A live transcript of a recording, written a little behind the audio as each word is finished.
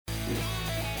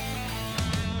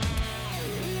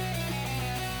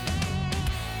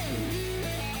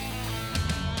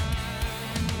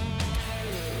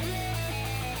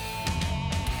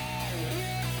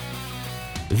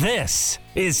This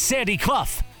is Sandy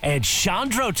Clough and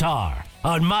Chandrotar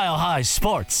on Mile High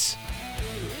Sports.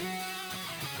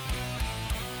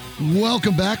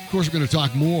 Welcome back. Of course, we're going to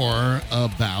talk more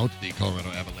about the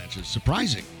Colorado Avalanche's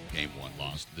surprising Game 1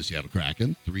 loss to the Seattle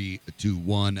Kraken,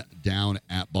 3-1 down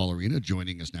at Ball Arena.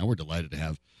 Joining us now, we're delighted to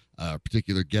have a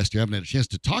particular guest. You haven't had a chance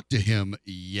to talk to him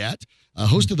yet.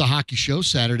 Host of the Hockey Show,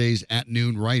 Saturdays at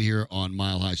noon, right here on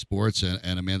Mile High Sports,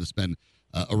 and a man that's been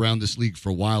around this league for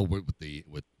a while with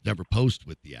Denver Post,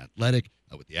 with The Athletic,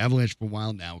 with the Avalanche for a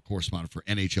while, now a correspondent for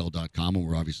NHL.com, and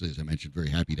we're obviously, as I mentioned, very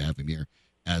happy to have him here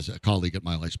as a colleague at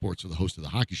Mile High Sports, or the host of the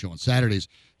Hockey Show on Saturdays.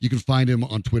 You can find him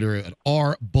on Twitter at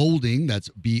rboulding. That's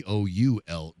Boulding.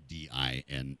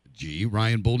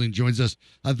 Ryan Boulding joins us.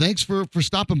 Thanks for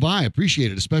stopping by. I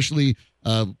appreciate it, especially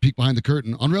peek behind the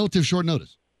curtain on relative short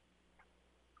notice.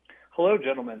 Hello,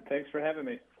 gentlemen. Thanks for having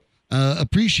me.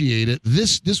 Appreciate it.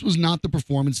 This was not the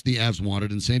performance the Avs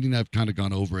wanted, and Sandy and I have kind of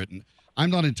gone over it, and I'm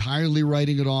not entirely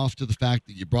writing it off to the fact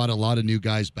that you brought a lot of new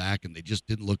guys back and they just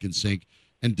didn't look in sync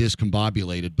and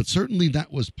discombobulated, but certainly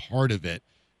that was part of it.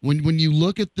 When you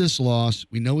look at this loss,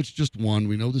 we know it's just one.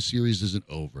 We know the series isn't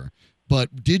over.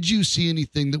 But did you see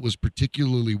anything that was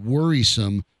particularly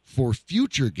worrisome for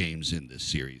future games in this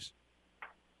series?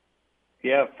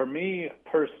 Yeah, for me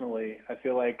personally, I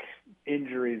feel like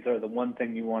injuries are the one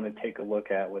thing you want to take a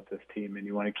look at with this team, and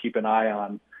you want to keep an eye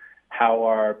on how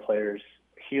are players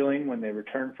healing when they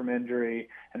return from injury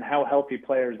and how healthy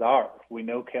players are. We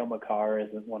know Cale Makar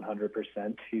isn't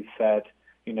 100%. He's said,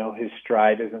 his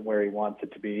stride isn't where he wants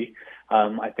it to be.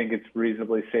 I think it's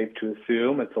reasonably safe to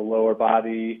assume it's a lower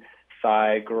body,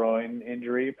 thigh, groin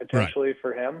injury potentially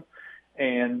for him.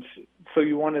 And so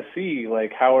you want to see,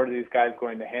 how are these guys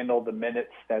going to handle the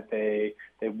minutes that they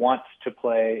want to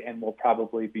play and will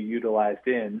probably be utilized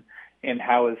in, and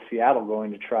how is Seattle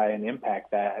going to try and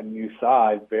impact that? And you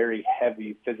saw a very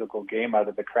heavy physical game out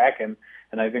of the Kraken,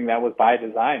 and I think that was by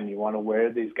design. You want to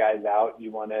wear these guys out.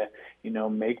 You want to,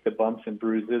 make the bumps and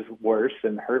bruises worse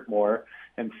and hurt more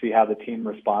and see how the team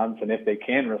responds and if they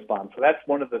can respond. So that's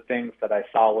one of the things that I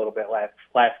saw a little bit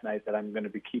last night that I'm going to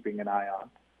be keeping an eye on.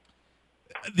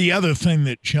 The other thing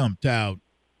that jumped out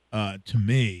to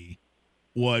me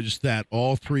was that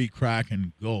all three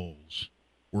Kraken goals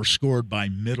were scored by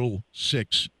middle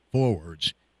six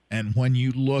forwards. And when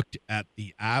you looked at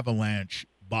the Avalanche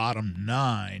bottom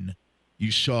nine,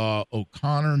 you saw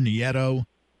O'Connor, Nieto,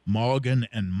 Mulligan,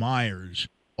 and Myers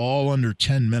all under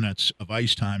 10 minutes of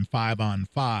ice time,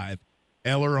 5-on-5.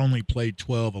 Eller only played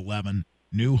 12-11.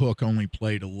 Newhook only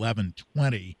played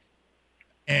 11-20.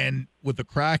 And with the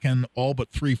Kraken, all but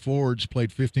three forwards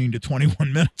played 15 to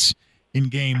 21 minutes in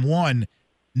Game 1.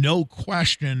 No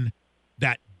question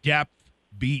that depth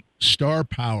beat star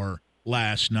power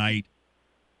last night.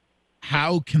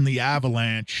 How can the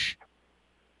Avalanche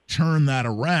turn that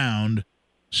around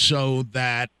so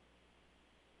that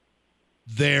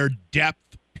their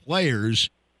depth players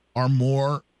are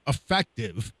more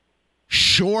effective,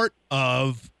 short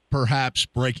of perhaps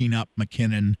breaking up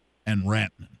McKinnon and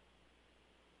Rantanen?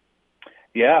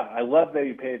 Yeah, I love that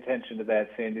you pay attention to that,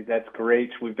 Sandy. That's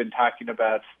great. We've been talking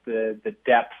about the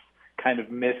depth kind of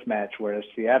mismatch, whereas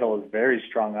Seattle is very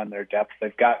strong on their depth.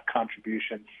 They've got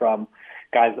contributions from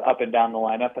guys up and down the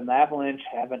lineup, and the Avalanche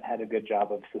haven't had a good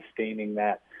job of sustaining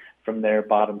that from their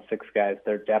bottom six guys,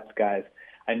 their depth guys.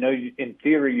 I know in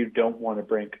theory you don't want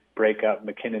to break up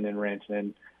McKinnon and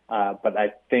Rantanen, but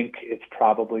I think it's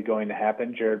probably going to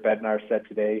happen. Jared Bednar said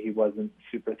today he wasn't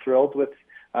super thrilled with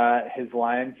his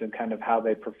lines and kind of how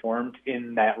they performed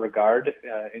in that regard,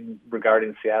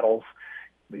 regarding Seattle's,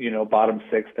 bottom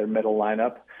six, their middle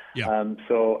lineup. Yeah.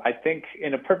 So I think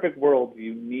in a perfect world,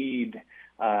 you need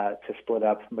to split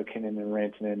up McKinnon and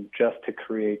Rantanen just to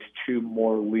create two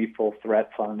more lethal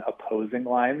threats on opposing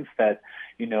lines that,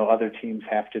 other teams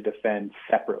have to defend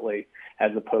separately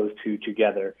as opposed to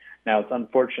together. Now, it's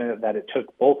unfortunate that it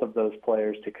took both of those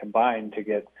players to combine to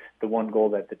get the one goal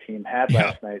that the team had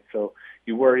last night. So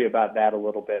you worry about that a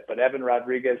little bit. But Evan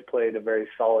Rodriguez played a very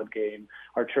solid game.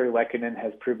 Arturi Lehkonen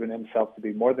has proven himself to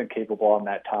be more than capable on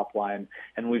that top line.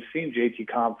 And we've seen JT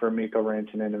Compher, Mikko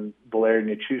Rantanen, and Valeri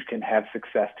Nichushkin have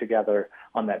success together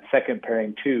on that second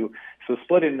pairing too. So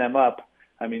splitting them up,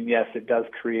 I mean, yes, it does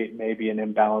create maybe an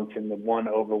imbalance in the one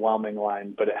overwhelming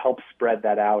line, but it helps spread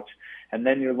that out. And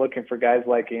then you're looking for guys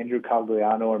like Andrew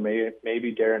Cogliano or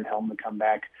maybe Darren Helm to come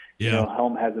back. Yeah.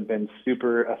 Helm hasn't been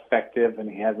super effective, and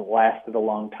he hasn't lasted a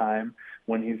long time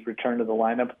when he's returned to the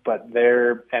lineup. But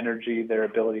their energy, their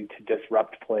ability to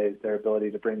disrupt plays, their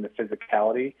ability to bring the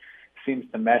physicality seems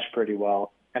to mesh pretty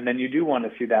well. And then you do want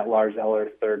to see that Lars Eller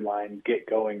third line get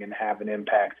going and have an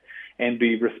impact and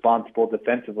be responsible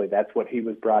defensively. That's what he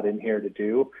was brought in here to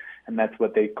do, and that's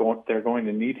what they're going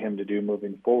to need him to do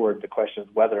moving forward. The question is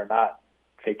whether or not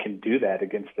they can do that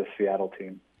against the Seattle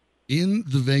team. In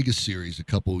the Vegas series a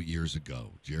couple years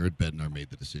ago, Jared Bednar made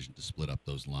the decision to split up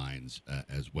those lines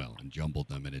as well and jumbled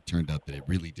them, and it turned out that it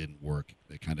really didn't work.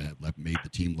 They kind of made the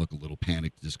team look a little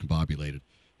panicked, discombobulated,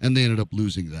 and they ended up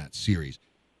losing that series.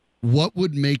 What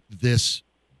would make this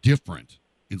different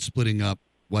in splitting up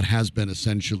what has been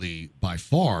essentially by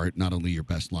far not only your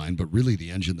best line, but really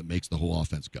the engine that makes the whole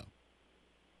offense go?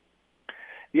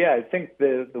 Yeah, I think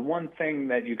the one thing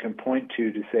that you can point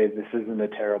to say this isn't a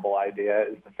terrible idea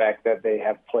is the fact that they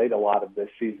have played a lot of this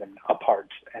season apart.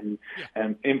 And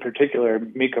in particular,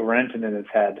 Mikko Rantanen has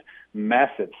had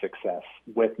massive success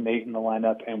with Nate in the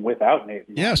lineup and without Nate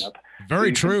in the lineup.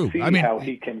 Very true. I mean, how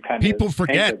he can kind people of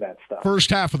forget that stuff. First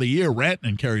half of the year,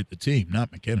 Rantanen carried the team,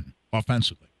 not McKinnon,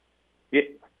 offensively.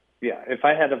 Yeah, if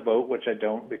I had a vote, which I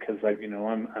don't because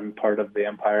I'm part of the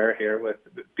empire here with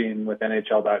being with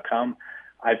NHL.com,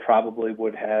 I probably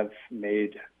would have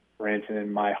made Rantanen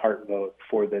my heart vote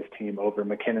for this team over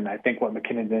McKinnon. I think what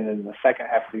McKinnon did in the second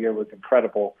half of the year was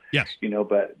incredible. Yes.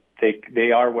 But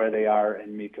they are where they are,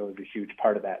 and Mikko is a huge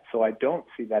part of that. So I don't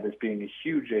see that as being a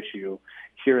huge issue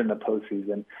here in the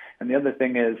postseason. And the other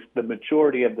thing is the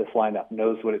majority of this lineup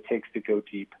knows what it takes to go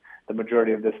deep. The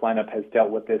majority of this lineup has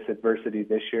dealt with this adversity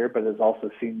this year, but has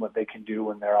also seen what they can do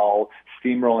when they're all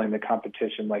steamrolling the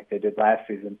competition like they did last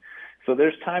season. So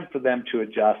there's time for them to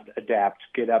adjust, adapt,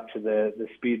 get up to the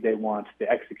speed they want, the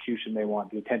execution they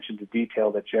want, the attention to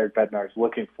detail that Jared Bednar is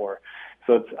looking for.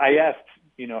 So I asked,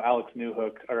 Alex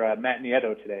Newhook or Matt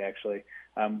Nieto today, actually.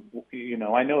 I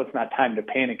know it's not time to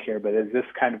panic here, but is this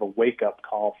kind of a wake-up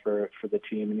call for the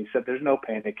team? And he said there's no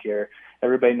panic here.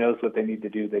 Everybody knows what they need to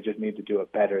do. They just need to do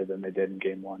it better than they did in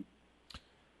Game 1.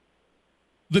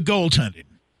 The goaltending.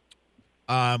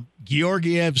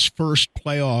 Georgiev's first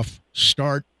playoff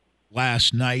start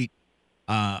last night,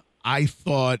 I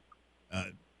thought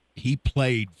he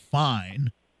played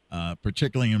fine,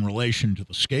 particularly in relation to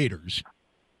the skaters.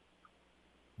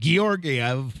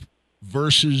 Georgiev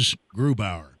versus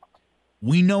Grubauer.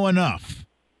 We know enough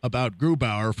about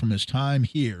Grubauer from his time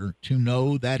here to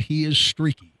know that he is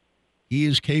streaky. He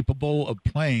is capable of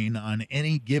playing on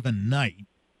any given night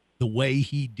the way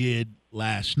he did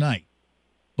last night.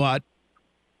 But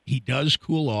he does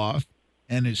cool off,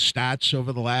 and his stats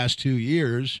over the last 2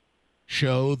 years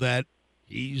show that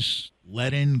he's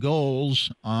let in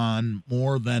goals on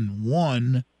more than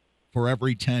one for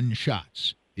every 10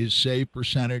 shots. His save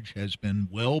percentage has been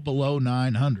well below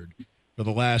 900 for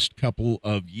the last couple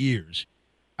of years.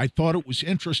 I thought it was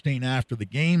interesting after the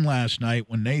game last night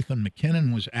when Nathan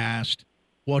MacKinnon was asked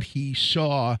what he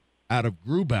saw out of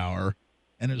Grubauer,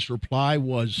 and his reply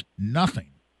was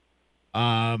nothing.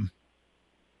 Does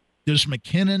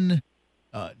MacKinnon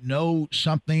know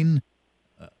something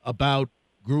about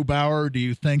Grubauer, do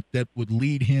you think, that would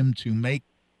lead him to make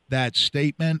that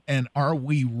statement? And are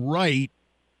we right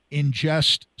in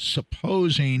just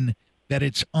supposing that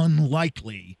it's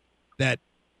unlikely that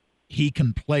he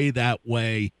can play that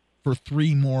way for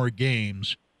 3 more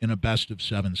games in a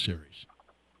best-of-7 series?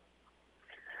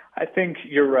 I think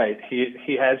you're right.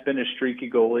 He has been a streaky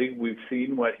goalie. We've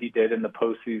seen what he did in the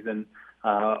postseason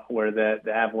where the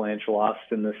Avalanche lost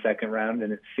in the second round,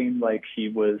 and it seemed like he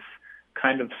was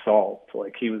kind of solved,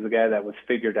 like he was a guy that was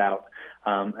figured out.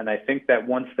 And I think that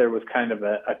once there was kind of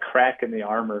a crack in the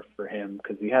armor for him,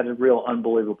 because he had a real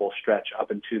unbelievable stretch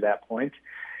up until that point,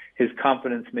 his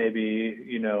confidence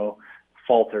maybe,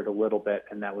 faltered a little bit,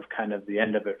 and that was kind of the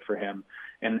end of it for him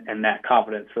and that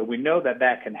confidence. So we know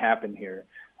that can happen here.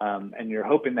 And you're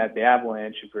hoping that the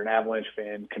Avalanche, if you're an Avalanche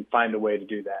fan, can find a way to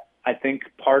do that. I think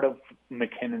part of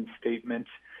MacKinnon's statement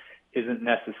isn't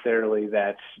necessarily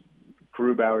that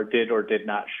Grubauer did or did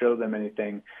not show them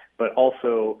anything, but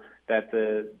also that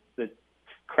the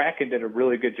Kraken did a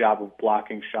really good job of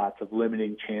blocking shots, of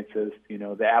limiting chances.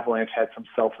 The Avalanche had some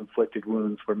self-inflicted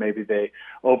wounds where maybe they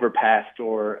overpassed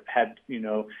or had,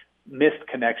 missed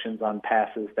connections on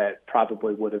passes that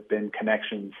probably would have been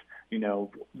connections,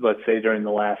 let's say during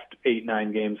the last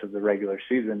 8-9 games of the regular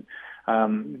season.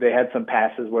 They had some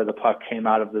passes where the puck came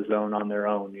out of the zone on their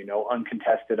own,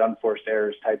 uncontested, unforced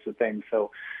errors types of things.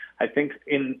 So I think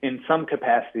in some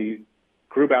capacity,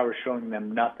 Grubauer showing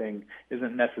them nothing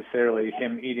isn't necessarily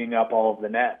him eating up all of the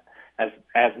net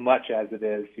as much as it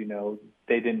is,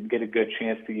 they didn't get a good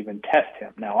chance to even test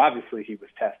him. Now, obviously he was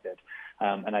tested,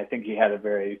 and I think he had a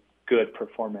very good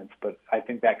performance, but I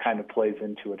think that kind of plays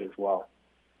into it as well.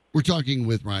 We're talking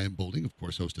with Ryan Boulding, of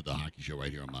course, host of the hockey show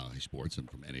right here on Mile High Sports and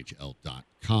from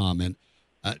NHL.com. And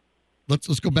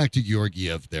let's go back to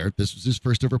Georgiev there. This was his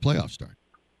first ever playoff start,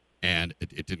 and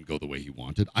it didn't go the way he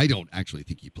wanted. I don't actually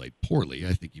think he played poorly.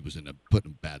 I think he was put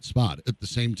in a bad spot. At the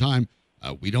same time,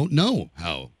 we don't know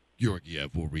how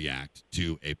Georgiev will react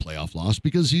to a playoff loss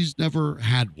because he's never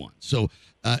had one. So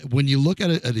when you look at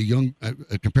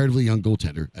a comparatively young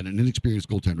goaltender and an inexperienced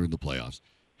goaltender in the playoffs,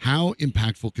 how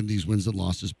impactful can these wins and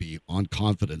losses be on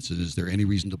confidence? And is there any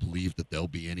reason to believe that there'll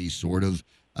be any sort of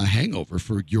a hangover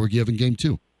for Georgiev in Game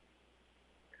 2?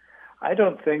 I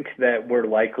don't think that we're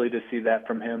likely to see that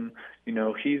from him.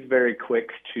 He's very quick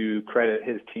to credit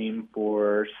his team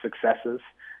for successes,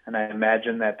 and I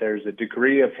imagine that there's a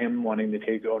degree of him wanting to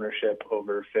take ownership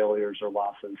over failures or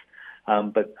losses.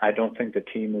 But I don't think the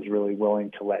team is really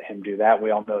willing to let him do that. We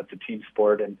all know it's a team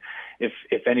sport, and if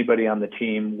anybody on the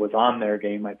team was on their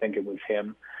game, I think it was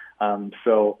him.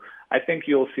 So I think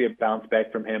you'll see a bounce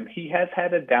back from him. He has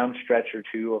had a down stretch or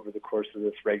two over the course of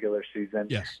this regular season.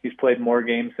 Yes. He's played more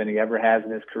games than he ever has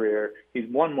in his career. He's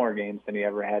won more games than he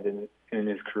ever had in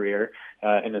his career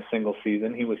in a single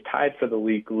season. He was tied for the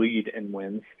league lead in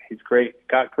wins. He's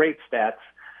got great stats,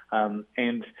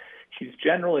 and he's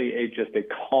generally just a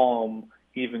calm,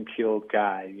 even-keeled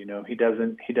guy. He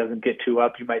doesn't get too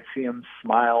up. You might see him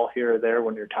smile here or there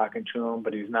when you're talking to him,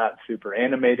 but he's not super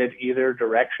animated either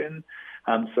direction.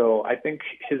 So I think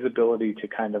his ability to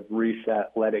kind of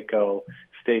reset, let it go,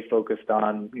 stay focused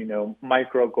on,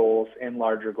 micro goals and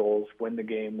larger goals, win the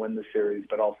game, win the series,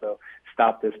 but also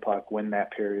stop this puck, win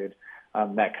that period,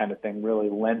 that kind of thing really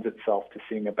lends itself to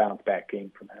seeing a bounce-back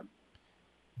game from him.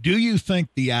 Do you think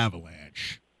the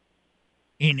Avalanche,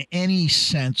 in any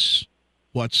sense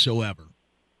whatsoever,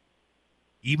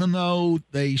 even though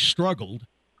they struggled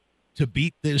to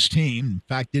beat this team, in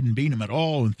fact didn't beat them at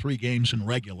all in 3 games in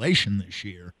regulation this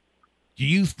year, do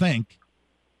you think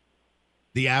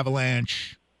the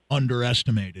Avalanche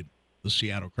underestimated the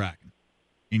Seattle Kraken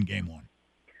in Game 1?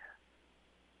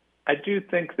 I do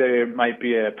think there might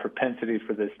be a propensity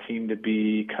for this team to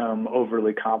become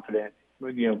overly confident,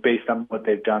 based on what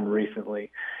they've done recently.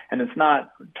 And it's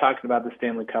not talking about the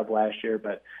Stanley Cup last year,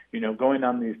 but, going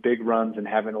on these big runs and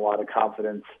having a lot of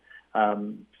confidence.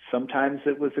 Sometimes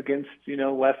it was against,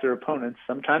 lesser opponents.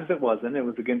 Sometimes it wasn't. It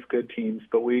was against good teams.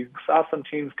 But we saw some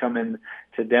teams come in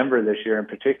to Denver this year in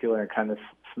particular and kind of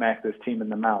smack this team in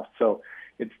the mouth. So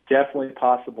it's definitely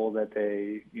possible that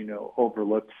they,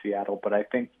 overlooked Seattle. But I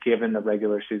think given the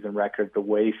regular season record, the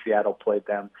way Seattle played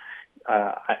them,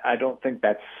 I don't think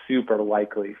that's super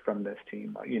likely from this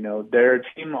team. Their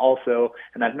team also,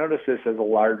 and I've noticed this as a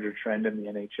larger trend in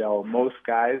the NHL, most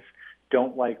guys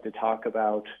don't like to talk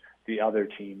about the other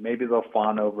team. Maybe they'll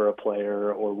fawn over a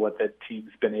player or what the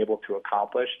team's been able to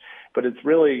accomplish, but it's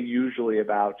really usually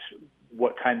about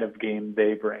what kind of game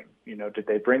they bring. Did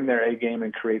they bring their A game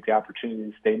and create the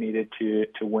opportunities they needed to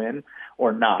win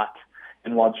or not?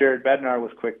 And while Jared Bednar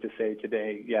was quick to say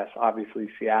today, yes, obviously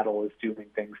Seattle is doing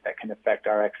things that can affect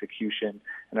our execution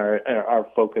and our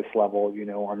focus level,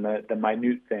 on the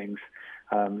minute things.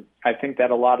 I think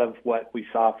that a lot of what we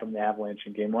saw from the Avalanche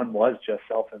in Game 1 was just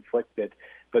self-inflicted.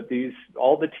 But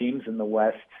all the teams in the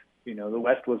West, the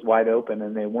West was wide open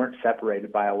and they weren't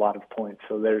separated by a lot of points.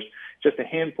 So there's just a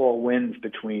handful of wins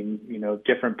between,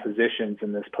 different positions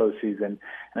in this postseason. And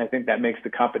I think that makes the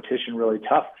competition really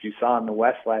tough. You saw in the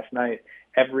West last night,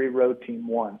 every road team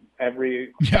won.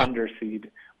 Every underseed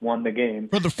won the game.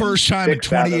 For the first time in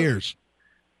 20 years.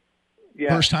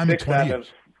 Yeah. First time in 20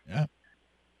 years. Yeah.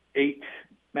 8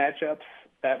 matchups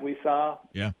that we saw.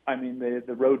 Yeah. I mean,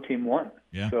 the road team won.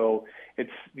 Yeah. So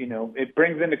it's, it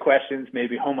brings into questions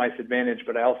maybe home ice advantage,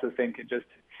 but I also think it just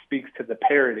speaks to the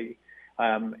parity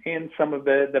and some of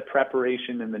the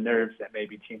preparation and the nerves that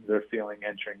maybe teams are feeling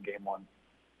entering Game 1.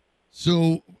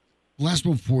 So last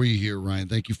one for you here, Ryan.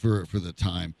 Thank you for the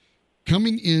time.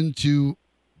 Coming into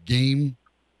Game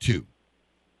 2,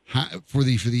 for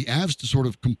the Avs to sort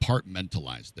of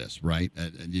compartmentalize this, right?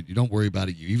 And you don't worry about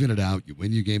it. You even it out. You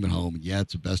win your game at home. And yeah,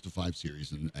 it's a best-of-5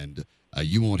 series, and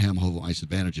you won't have home ice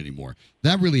advantage anymore.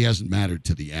 That really hasn't mattered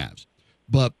to the Avs.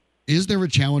 But is there a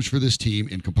challenge for this team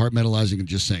in compartmentalizing and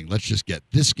just saying, let's just get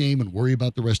this game and worry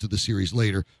about the rest of the series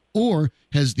later? Or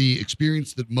has the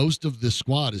experience that most of this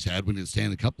squad has had when it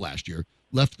Stanley Cup last year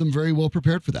left them very well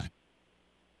prepared for that?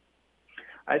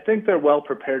 I think they're well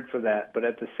prepared for that, but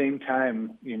at the same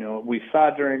time, we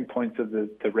saw during points of the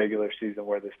regular season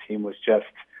where this team was just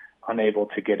unable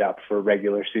to get up for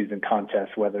regular season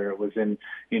contests, whether it was in,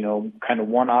 kind of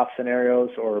one-off scenarios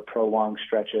or prolonged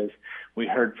stretches. We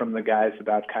heard from the guys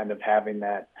about kind of having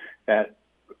that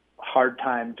hard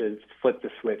time to flip the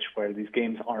switch where these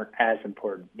games aren't as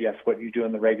important. Yes, what you do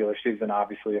in the regular season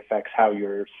obviously affects how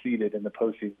you're seeded in the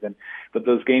postseason, but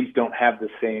those games don't have the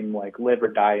same like live or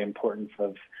die importance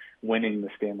of winning the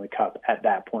Stanley Cup at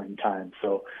that point in time.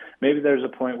 So maybe there's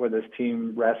a point where this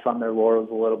team rests on their laurels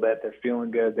a little bit. They're feeling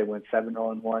good. They went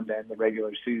 7-0-1 to end the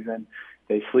regular season.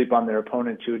 They sleep on their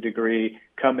opponent to a degree,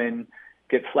 come in,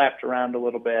 get slapped around a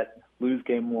little bit, lose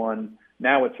game one.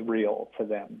 Now it's real to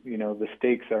them. You know, the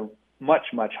stakes are much,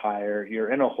 much higher.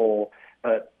 You're in a hole,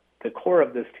 but the core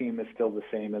of this team is still the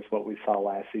same as what we saw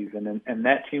last season. And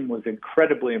that team was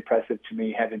incredibly impressive to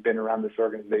me, having been around this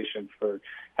organization for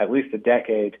at least a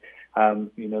decade.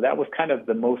 You know, that was kind of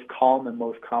the most calm and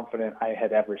most confident I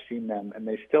had ever seen them. And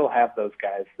they still have those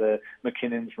guys, the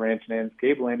McKinnons, Rantanens,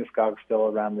 Gabe Landeskog still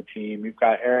around the team. You've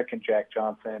got Eric and Jack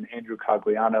Johnson, Andrew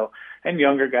Cogliano, and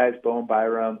younger guys, Bowen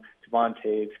Byram, Devon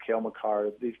Taves, Cale Makar.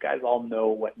 These guys all know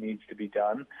what needs to be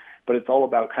done. But it's all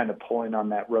about kind of pulling on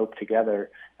that rope together.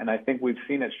 And I think we've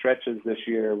seen at stretches this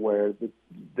year where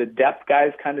the depth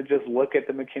guys kind of just look at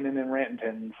the McKinnon and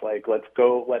Rantons like, let's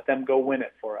go, let them go win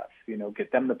it for us. You know,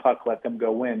 get them the puck, let them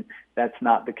go win. That's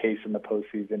not the case in the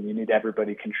postseason. You need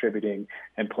everybody contributing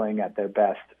and playing at their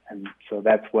best. And so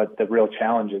that's what the real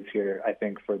challenge is here, I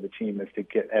think, for the team, is to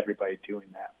get everybody doing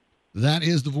that. That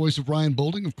is the voice of Ryan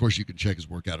Boulding. Of course, you can check his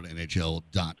work out at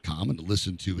NHL.com and to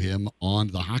listen to him on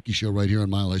the hockey show right here on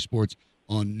Mile High Sports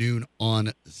on noon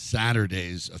on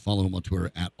Saturdays. Follow him on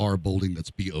Twitter at rboulding. That's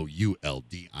Boulding.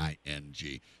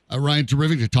 Ryan,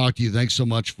 terrific to talk to you. Thanks so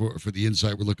much for the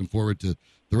insight. We're looking forward to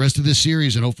the rest of this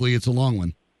series, and hopefully it's a long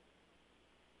one.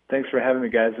 Thanks for having me,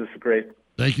 guys. This is great.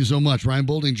 Thank you so much. Ryan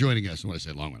Boulding joining us. And when I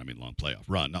say long one, I mean long playoff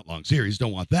run, not long series.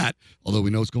 Don't want that, although we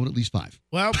know it's going at least 5.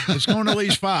 Well, it's going at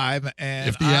least 5, and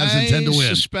if the Avs intend to win, I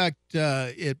suspect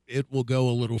it will go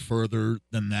a little further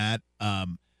than that.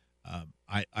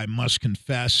 I must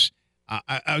confess,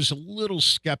 I was a little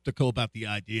skeptical about the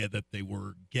idea that they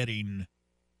were getting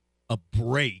a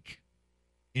break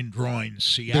in drawing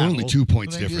Seattle. They're only 2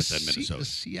 points different than Minnesota.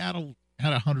 Seattle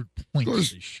had 100 points of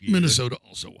course, this year. Minnesota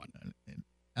also won.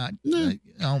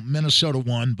 Minnesota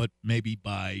won, but maybe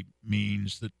by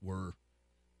means that were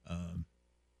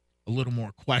a little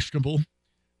more questionable.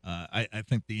 I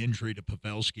think the injury to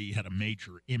Pavelski had a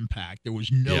major impact. There was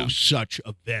no such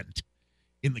event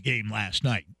in the game last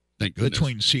night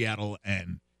between Seattle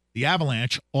and the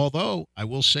Avalanche, although I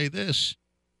will say this,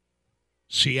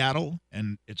 Seattle,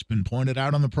 and it's been pointed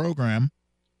out on the program,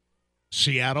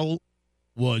 Seattle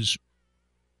was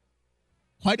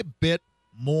quite a bit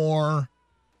more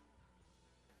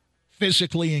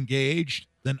physically engaged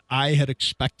than I had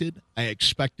expected. I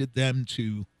expected them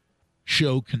to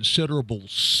show considerable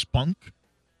spunk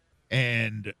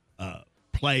and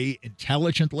play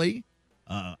intelligently.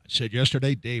 I said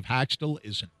yesterday, Dave Haxtell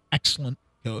is an excellent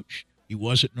coach. He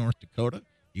was at North Dakota.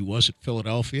 He was at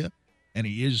Philadelphia. And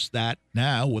he is that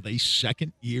now with a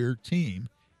second-year team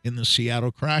in the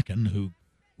Seattle Kraken, who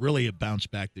really have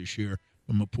bounced back this year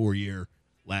from a poor year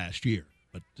last year.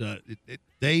 But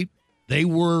they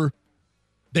were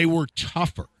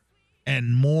tougher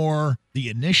and more the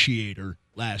initiator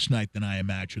last night than I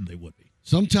imagined they would be.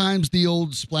 Sometimes the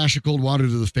old splash of cold water to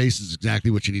the face is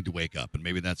exactly what you need to wake up, and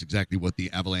maybe that's exactly what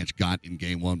the Avalanche got in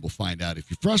Game 1. We'll find out.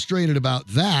 If you're frustrated about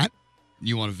that and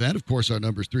you want to vent, of course, our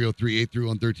number is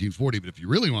 303-831-1340, but if you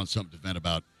really want something to vent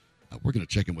about, we're going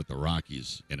to check in with the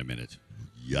Rockies in a minute.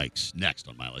 Yikes. Next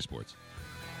on Mile High Sports.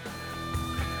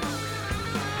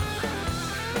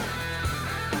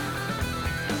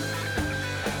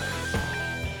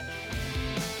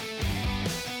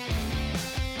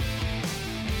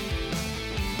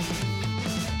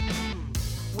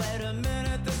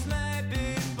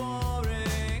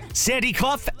 Sandy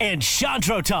Clough and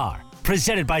Chandrotar,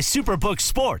 presented by Superbook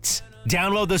Sports.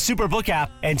 Download the Superbook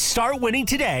app and start winning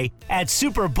today at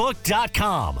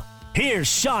superbook.com. Here's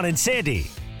Sean and Sandy.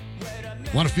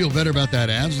 Want to feel better about that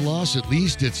Avs loss? At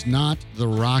least it's not the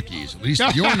Rockies. At least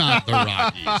you're not the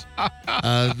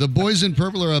Rockies. The boys in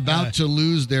purple are about to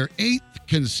lose their 8th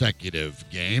consecutive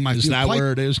game. Is that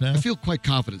where it is now? I feel quite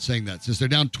confident saying that, since they're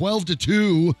down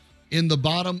 12-2 in the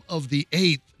bottom of the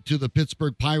 8th to the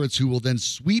Pittsburgh Pirates, who will then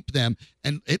sweep them.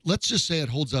 And let's just say it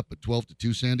holds up at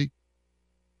 12-2, Sandy.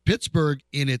 Pittsburgh,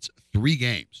 in its 3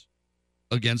 games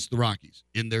against the Rockies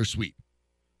in their sweep,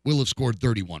 will have scored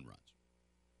 31 runs.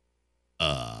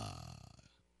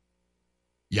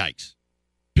 Yikes.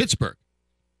 Pittsburgh.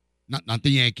 Not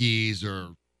the Yankees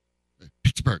or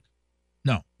Pittsburgh.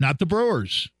 No, not the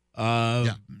Brewers.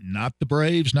 Not the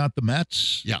Braves, not the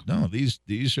Mets. Yeah. No, these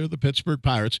are the Pittsburgh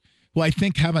Pirates, who I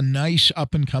think have a nice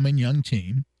up-and-coming young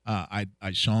team. I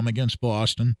saw them against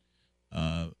Boston.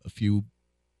 a few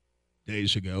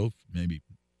days ago, maybe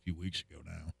a few weeks ago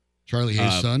now. Charlie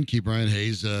Hayes' son, keep Ryan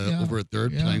Hayes over at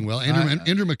third, playing well.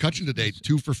 Andrew McCutcheon today,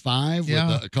 2 for 5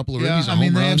 with a couple of ribbies. I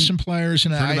mean, they have some players,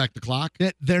 and turning back the clock.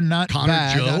 They're not Connor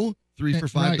bad. Joe, 3 for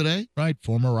 5 today. Right,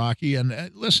 former Rocky,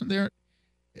 and listen, they're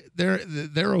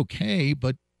okay,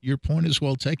 but your point is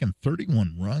well taken.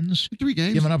 31 runs, 3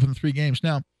 games, given up in 3 games.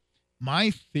 Now,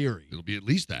 my theory, it'll be at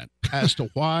least that, as to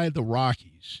why the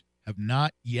Rockies have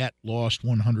not yet lost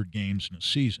 100 games in a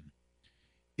season,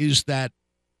 is that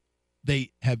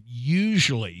they have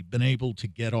usually been able to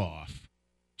get off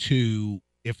to,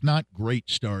 if not great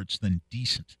starts, then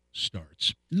decent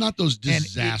starts. Not those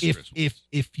disastrous ones.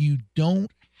 If you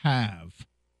don't have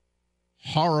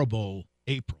horrible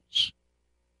Aprils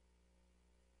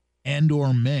and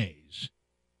or Mays,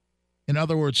 in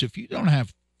other words, if you don't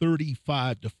have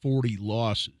 35 to 40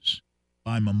 losses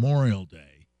by Memorial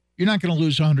Day, you're not going to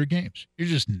lose 100 games. You're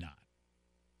just not.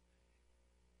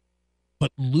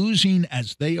 But losing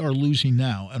as they are losing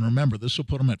now, and remember, this will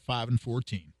put them at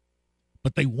 5-14.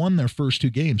 But they won their first 2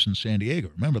 games in San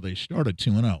Diego. Remember, they started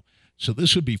 2-0. So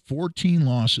this would be 14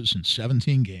 losses in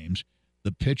 17 games.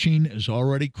 The pitching is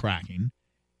already cracking.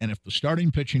 And if the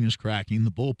starting pitching is cracking, the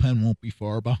bullpen won't be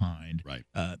far behind. Right.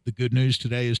 The good news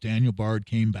today is Daniel Bard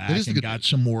came back and got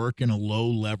some work in a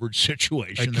low-leverage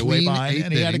situation. They're way behind,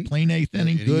 and he had a clean 8th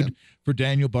inning. Good for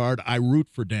Daniel Bard. I root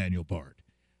for Daniel Bard.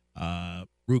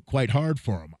 Root quite hard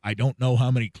for him. I don't know how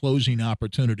many closing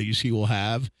opportunities he will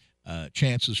have,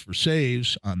 chances for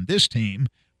saves on this team,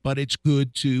 but it's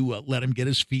good to let him get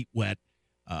his feet wet,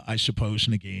 I suppose,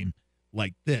 in a game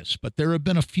like this. But there have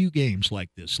been a few games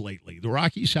like this lately. The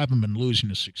Rockies haven't been losing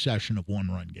a succession of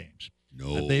one-run games.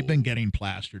 No. They've been getting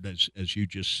plastered, as you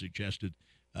just suggested,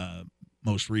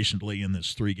 most recently in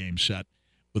this 3-game set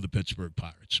with the Pittsburgh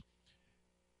Pirates.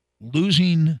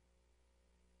 Losing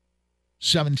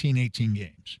 17, 18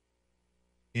 games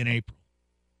in April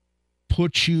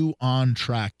puts you on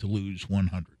track to lose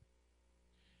 100.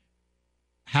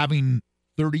 Having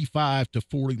 35 to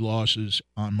 40 losses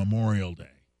on Memorial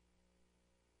Day,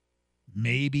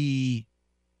 maybe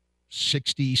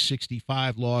 60,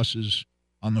 65 losses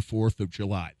on the 4th of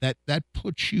July. That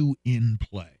puts you in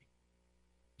play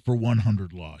for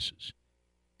 100 losses.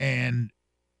 And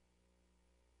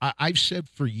I've said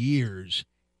for years,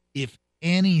 if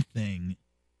anything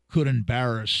could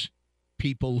embarrass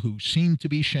people who seem to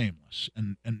be shameless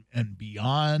and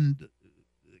beyond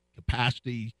the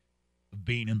capacity of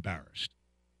being embarrassed,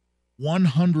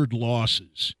 100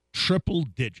 losses, triple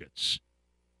digits,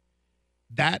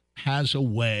 that has a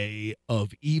way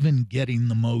of even getting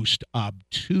the most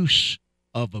obtuse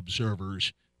of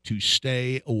observers to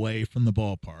stay away from the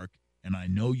ballpark. And I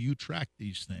know you track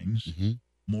these things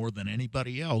more than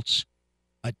anybody else.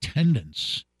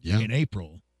 Attendance in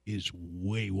April is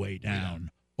way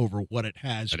down over what it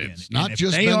has been. It's not and if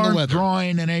just they been aren't the weather.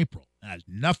 drawing in April, it has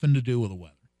nothing to do with the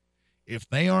weather. If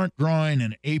they aren't drawing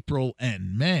in April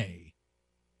and May,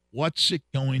 what's it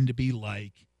going to be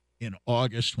like in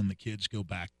August when the kids go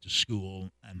back to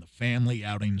school and the family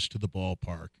outings to the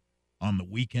ballpark on the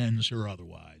weekends or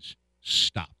otherwise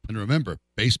stop? And remember,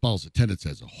 baseball's attendance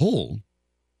as a whole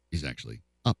is actually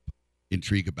up.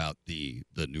 Intrigue about the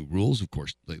new rules. Of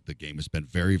course, the game has been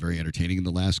very, very entertaining in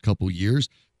the last couple years.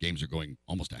 Games are going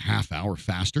almost a half hour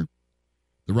faster.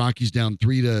 The Rockies down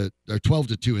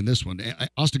 12-2 in this one.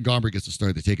 Austin Gomber gets the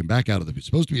start. They take him back out of the. He's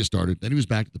supposed to be a starter. Then he was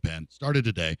back at the pen. Started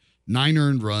today. 9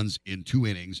 earned runs in 2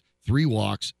 innings, 3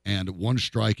 walks, and 1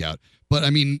 strikeout. But I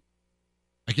mean,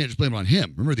 I can't just blame it on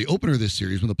him. Remember the opener of this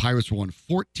series when the Pirates were won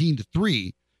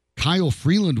 14-3. Kyle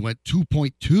Freeland went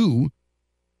 2.2, 2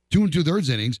 2/3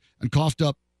 innings, and coughed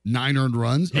up 9 earned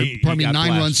runs. 9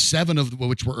 runs, 7 of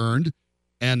which were earned.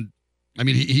 And I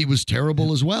mean, he was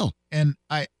terrible as well. And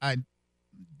I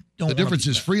don't. The difference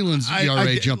is Freeland's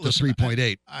ERA jumped to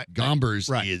 3.8. Gomber's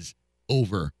is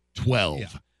over 12. Yeah.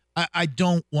 I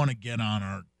don't want to get on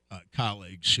our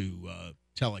colleagues who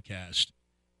telecast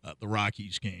the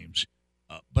Rockies games,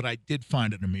 but I did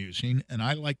find it amusing, and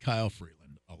I like Kyle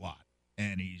Freeland a lot.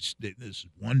 And this is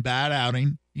one bad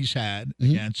outing he's had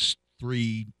against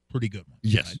 3 pretty good ones.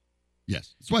 Yes. Right?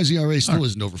 Yes. That's why his ERA still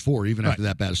isn't over 4, even after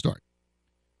that bad a start.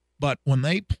 But when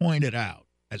they pointed out,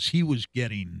 as he was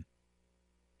getting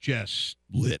just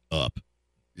lit up,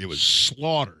 it was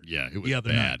slaughtered it was the other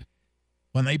bad. night.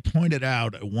 When they pointed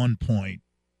out at one point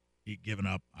he'd given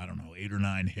up, 8 or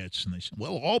 9 hits, and they said,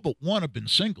 well, all but 1 have been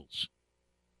singles.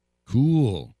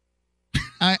 Cool.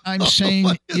 I'm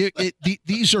saying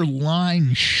these are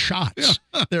line shots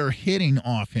they're hitting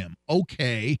off him.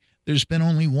 Okay, there's been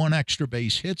only 1 extra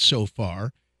base hit so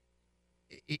far.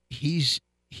 He's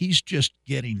he's just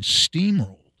getting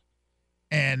steamrolled.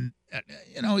 And,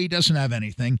 he doesn't have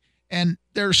anything. And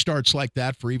there are starts like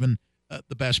that for even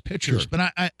the best pitchers. Sure.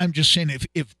 But I'm just saying,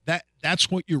 if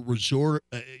that's what you resort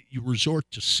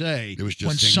to say It was just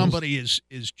when singles? somebody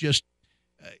is just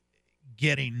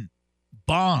getting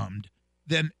bombed,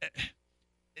 then,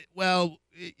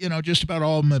 just about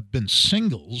all of them have been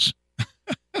singles.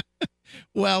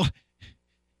 Well,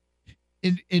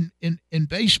 in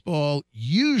baseball,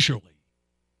 usually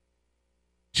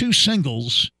 2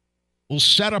 singles will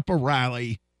set up a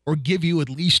rally or give you at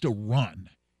least a run.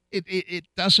 It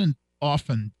doesn't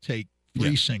often take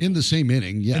 3 singles. In the same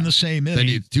inning, yeah. In the same inning. Then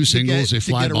you 2 singles, a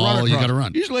fly ball, you got to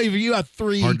run. Usually if you have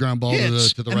 3 hard ground ball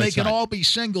hits, to the and right they side. can all be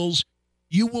singles,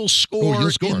 you will score,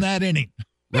 you'll score. in that inning.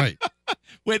 Right.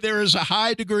 Where there is a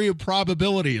high degree of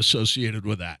probability associated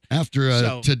with that.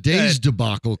 After today's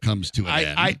debacle comes to an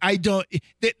end. I don't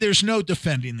 – there's no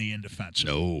defending the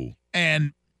indefensible. No.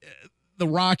 And the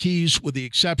Rockies, with the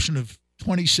exception of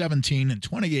 2017 and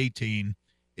 2018,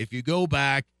 if you go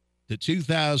back to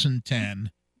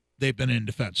 2010, they've been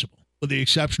indefensible, with the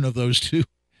exception of those 2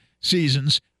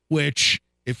 seasons, which,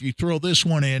 if you throw this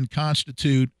one in,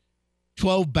 constitute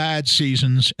 12 bad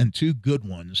seasons and 2 good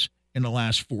ones in the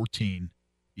last 14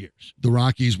 years. The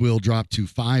Rockies will drop to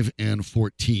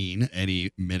 5-14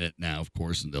 any minute now, of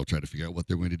course, and they'll try to figure out what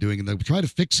they're going to do, and they'll try to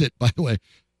fix it, by the way,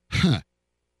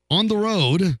 on the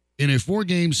road in a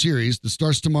 4-game series that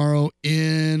starts tomorrow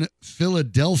in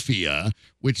Philadelphia,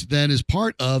 which then is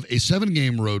part of a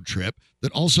 7-game road trip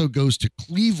that also goes to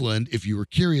Cleveland. If you were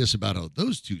curious about how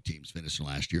those 2 teams finished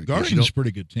last year, Guardians a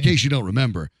pretty good team. In case you don't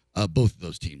remember, both of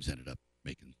those teams ended up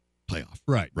making playoff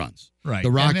runs. Right.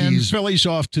 The Rockies. And Philly's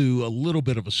off to a little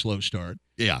bit of a slow start.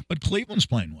 Yeah. But Cleveland's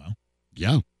playing well.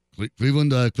 Yeah.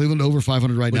 Cleveland over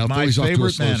 500 right With now. my Philly's off to a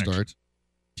favorite slow manager. start.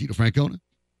 Tito Francona?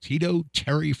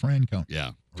 Terry Francona.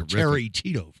 Yeah. Or Terry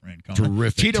Tito Francona.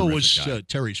 Terrific. Tito terrific was guy.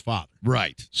 Terry's father.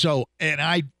 Right. So, and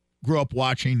I grew up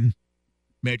watching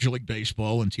Major League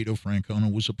Baseball, and Tito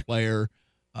Francona was a player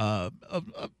of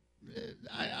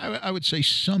I would say,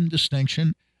 some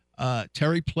distinction.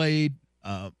 Terry played,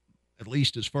 at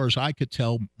least as far as I could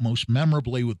tell, most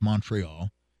memorably with Montreal.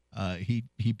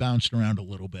 He bounced around a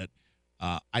little bit.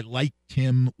 I liked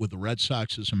him with the Red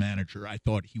Sox as a manager. I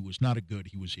thought he was not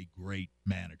he was a great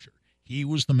manager. He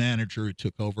was the manager who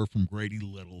took over from Grady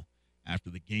Little after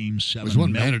the Game 7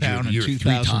 meltdown in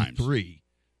 2003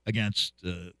 against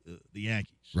the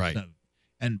Yankees. Right.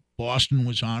 And Boston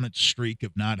was on its streak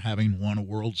of not having won a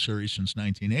World Series since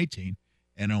 1918.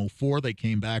 In 2004, they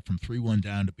came back from 3-1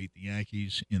 down to beat the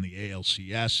Yankees in the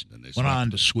ALCS. Went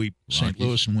on to sweep St.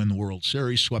 Louis and win the World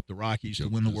Series, swept the Rockies to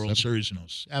win the World Series in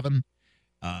 2007.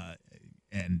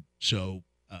 And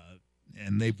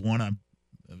they've won a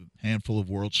handful of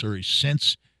World Series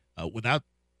since without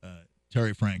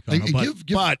Terry Francona. Give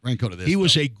Francona this, he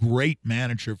was a great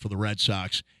manager for the Red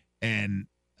Sox, and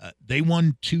they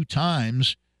won 2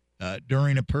 times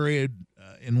during a period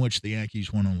in which the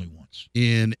Yankees won only once.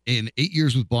 In 8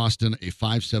 years with Boston, a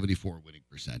 .574 winning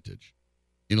percentage.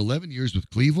 In 11 years with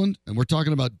Cleveland, and we're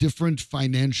talking about different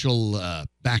financial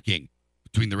backing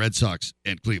between the Red Sox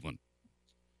and Cleveland.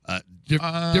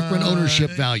 Different ownership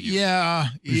value. Yeah.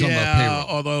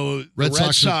 Although Red the Red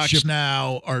Sox Sox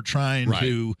now are trying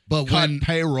to cut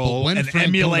payroll and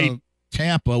emulate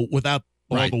Tampa without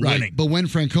all the winning. But when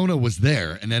Francona was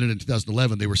there and ended in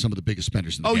 2011, they were some of the biggest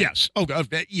spenders in the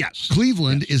game. Yes.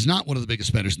 Cleveland is not one of the biggest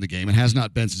spenders in the game and has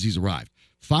not been since he's arrived.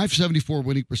 .574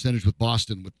 winning percentage with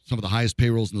Boston, with some of the highest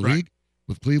payrolls in the league.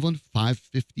 With Cleveland,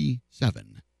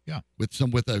 .557. Yeah, with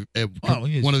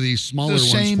one of these smaller ones. The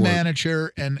same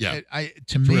manager, and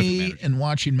to me, manager. in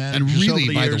watching managers, and really,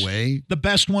 over the by years, the way, the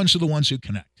best ones are the ones who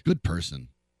connect. Good person.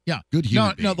 Yeah, good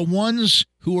human being. No, the ones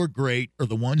who are great are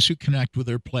the ones who connect with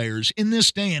their players in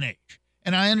this day and age.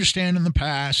 And I understand in the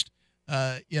past,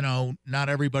 not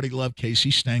everybody loved Casey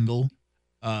Stengel.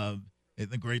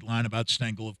 The great line about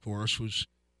Stengel, of course, was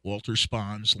Walter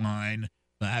Spahn's line,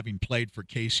 having played for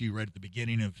Casey right at the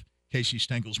beginning of Casey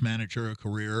Stengel's managerial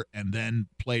career, and then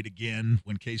played again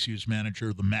when Casey was manager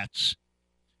of the Mets.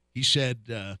 He said,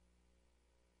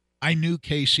 I knew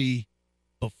Casey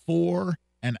before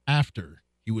and after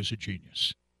he was a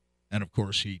genius. And, of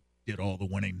course, he did all the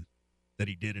winning that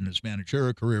he did in his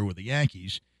managerial career with the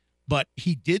Yankees. But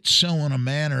he did so in a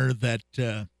manner that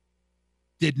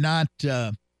did not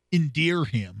endear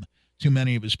him to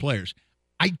many of his players.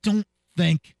 I don't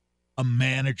think a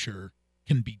manager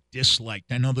can be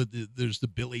disliked. I know that there's the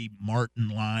Billy Martin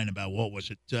line about, what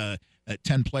was it,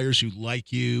 10 players who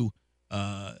like you,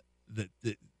 and the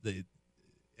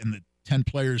 10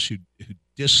 players who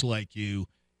dislike you,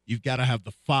 you've got to have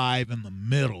the 5 in the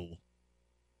middle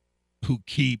who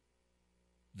keep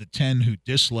the 10 who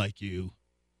dislike you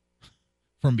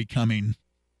from becoming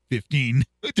 15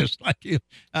 who dislike you.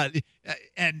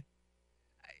 And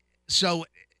so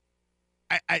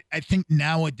I think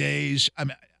nowadays,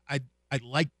 I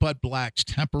like Bud Black's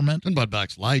temperament. And Bud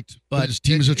Black's liked, but his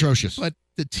team is atrocious. But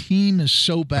the team is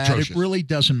so bad, Atrocious. It really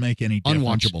doesn't make any difference.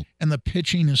 Unwatchable. And the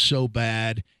pitching is so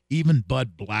bad, even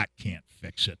Bud Black can't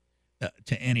fix it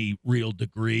to any real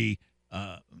degree.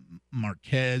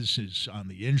 Marquez is on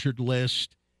the injured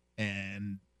list,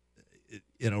 and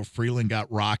Freeland got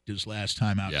rocked his last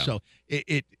time out. Yeah. So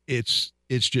it's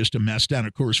just a mess down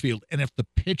at Coors Field. And if the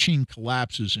pitching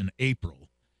collapses in April,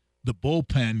 the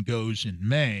bullpen goes in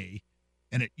May,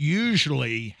 and it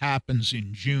usually happens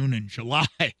in June and July.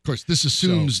 Of course, this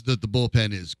assumes that the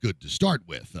bullpen is good to start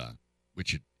with,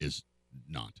 which it is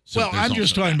not. So well, there's I'm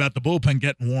just also talking that. about the bullpen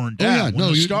getting worn Oh, down. yeah, when no,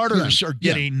 the you- starters yeah, are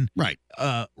getting right.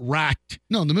 racked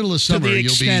No, in the middle of to summer, the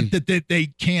you'll extent be. that they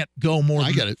can't go more I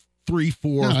than get it. 3,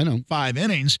 4, Yeah, I know. 5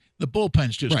 innings. The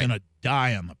bullpen's just Right. going to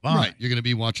die on the vine. Right, you're going to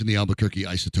be watching the Albuquerque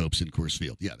Isotopes in Coors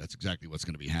Field. Yeah, that's exactly what's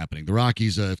going to be happening. The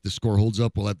Rockies, if the score holds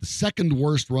up, will have the second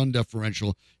worst run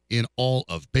differential in all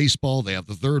of baseball. They have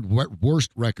the third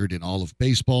worst record in all of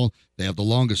baseball. They have the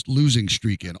longest losing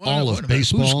streak in all Wait of a minute.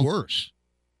 baseball.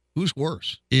 Who's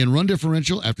worse? In run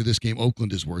differential, after this game,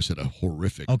 Oakland is worse at a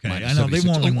horrific. Okay, minus I know. They've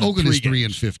 76. only won Oakland 3 is 3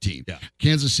 and games. 15. Yeah.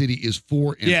 Kansas City is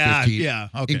 4 and 15. Yeah,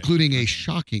 okay. Including a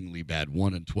shockingly bad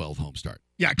 1 and 12 home start.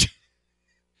 Yeah.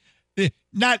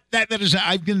 Not that is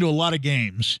I've been to a lot of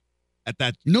games at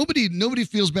that Nobody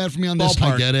feels bad for me on this.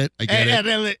 Ballpark. I get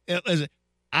it. Listen,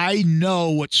 I know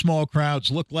what small crowds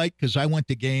look like because I went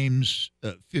to games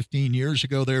 15 years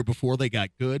ago there before they got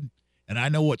good, and I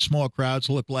know what small crowds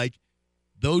look like.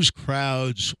 Those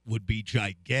crowds would be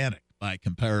gigantic by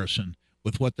comparison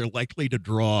with what they're likely to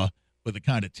draw with the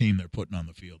kind of team they're putting on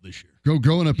the field this year.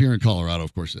 Growing up here in Colorado,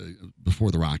 of course,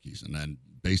 before the Rockies, and then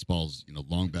baseball's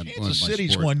long been Kansas my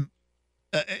City's sport.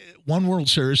 won World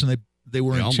Series, and they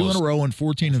were They in 2 in almost- a row in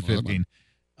 14 and almost 15.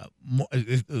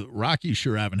 The Rockies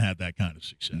sure haven't had that kind of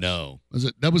success. No,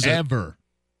 that was Ever.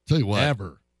 Tell you what,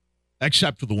 Ever.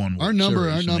 Except for the one World Our number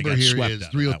Series, and they got here swept is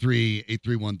out of that one.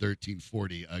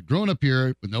 303-831-1340. Growing up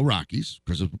here with no Rockies,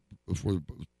 because before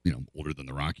older than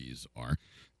the Rockies are,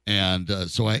 and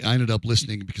so I ended up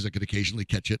listening because I could occasionally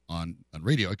catch it on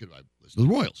radio. I listen to the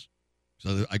Royals.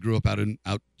 So I grew up out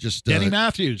just Denny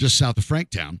Matthews, just south of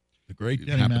Franktown. the great You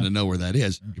Denny happen Matthews. to know where that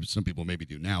is. Some people maybe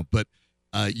do now, but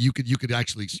you could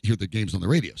actually hear the games on the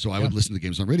radio. So I would listen to the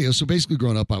games on radio. So basically,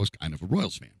 growing up, I was kind of a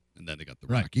Royals fan. And then they got the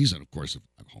Right. Rockies, and of course, a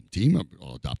home team.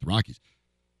 I'll adopt the Rockies.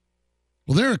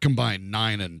 Well, they're a combined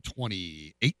 9 and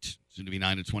 28, soon to be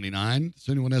 9 and 29.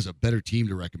 So anyone has a better team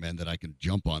to recommend that I can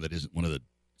jump on that isn't one of the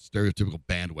stereotypical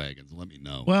bandwagons, let me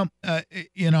know. Well,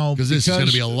 Because this is going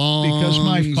to be a long because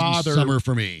my father summer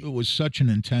for me. was such an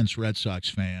intense Red Sox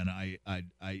fan. I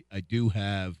do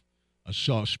have a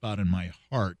soft spot in my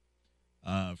heart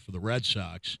for the Red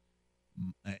Sox,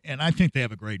 and I think they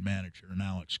have a great manager in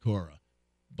Alex Cora,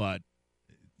 but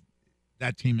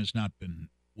that team has not been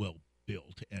well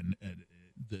built, and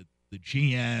the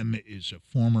GM is a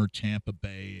former Tampa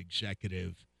Bay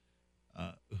executive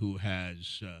who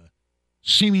has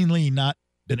seemingly not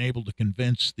been able to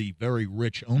convince the very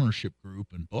rich ownership group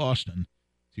in Boston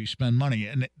to spend money.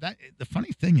 And the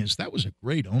funny thing is that was a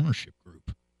great ownership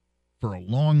group for a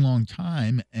long, long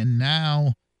time, and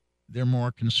now they're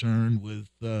more concerned with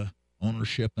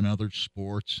ownership in other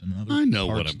sports and other I know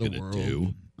parts what I'm of the going world. to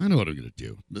do. I know what I'm going to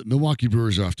do. The Milwaukee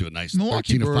Brewers are off to a nice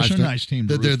Milwaukee 13 Brewers are a 5 start. nice team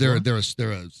to They're root for.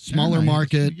 they're a smaller Yeah,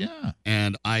 market, Yeah.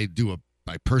 and I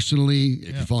personally, if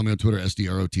Yeah. you follow me on Twitter,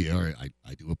 SDROTR,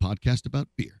 I do a podcast about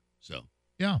beer. So,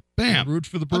 Yeah. bam. Root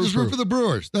for the I'll Brew just Crew. root for the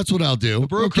Brewers. That's what I'll do. The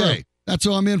Brew Okay. Crew. That's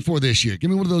all I'm in for this year. Give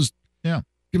me one of those. Yeah.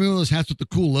 Give me one of those hats with the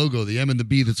cool logo, the M and the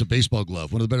B that's a baseball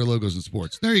glove. One of the better logos in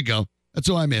sports. There you go. That's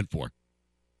all I'm in for.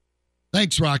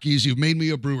 Thanks, Rockies. You've made me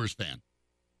a Brewers fan.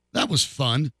 That was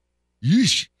fun.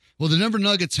 Yeesh. Well, the Denver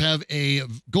Nuggets have a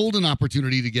golden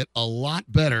opportunity to get a lot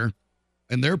better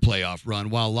in their playoff run,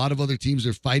 while a lot of other teams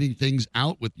are fighting things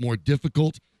out with more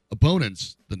difficult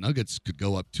opponents. The Nuggets could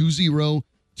go up 2-0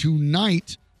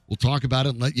 tonight. We'll talk about it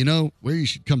and let you know where you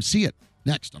should come see it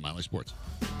next on Mile High Sports.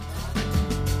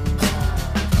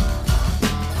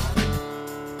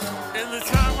 In the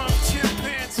time of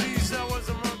chimpanzees, I was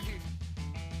a monkey.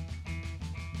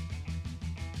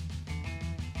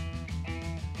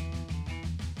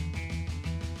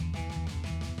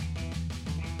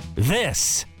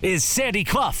 This is Sandy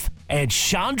Clough and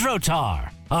Sean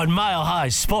Drotar on Mile High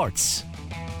Sports.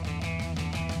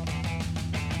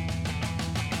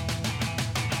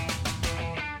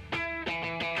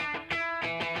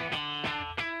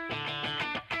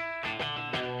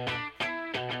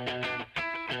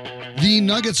 The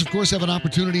Nuggets, of course, have an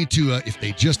opportunity to, if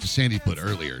they just, as Sandy put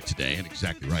earlier today, and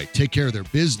exactly right, take care of their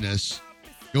business,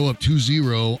 go up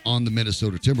 2-0 on the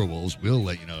Minnesota Timberwolves. We'll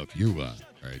let you know if you are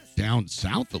down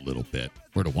south a little bit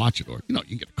where to watch it. Or, you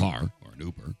can get a car or an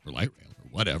Uber or light rail or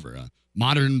whatever.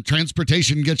 Modern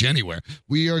transportation can get you anywhere.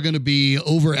 We are going to be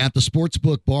over at the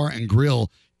Sportsbook Bar and Grill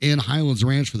in Highlands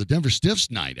Ranch for the Denver Stiffs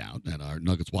night out at our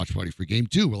Nuggets watch party for Game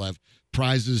 2. We'll have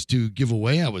prizes to give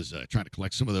away. I was trying to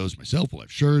collect some of those myself. We'll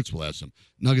have shirts. We'll have some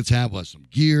Nuggets hat. We'll have some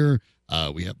gear.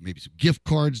 We have maybe some gift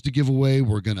cards to give away.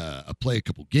 We're going to play a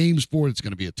couple games for it. It's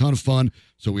going to be a ton of fun.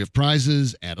 So we have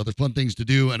prizes and other fun things to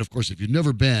do. And, of course, if you've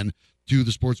never been to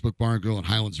the Sportsbook Bar and Grill in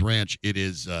Highlands Ranch, it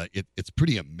is it's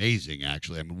pretty amazing,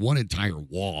 actually. I mean, one entire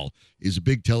wall is a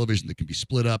big television that can be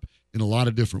split up in a lot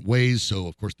of different ways. So,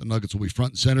 of course, the Nuggets will be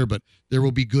front and center, but there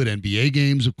will be good NBA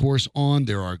games, of course, on.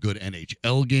 There are good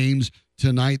NHL games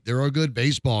tonight. There are good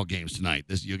baseball games tonight.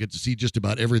 You'll get to see just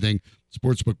about everything.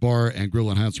 Sportsbook Bar and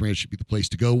Grill in Highlands Ranch should be the place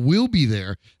to go. We'll be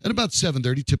there at about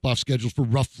 7:30. Tip-off scheduled for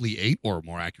roughly 8, or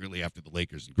more accurately after the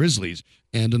Lakers and Grizzlies,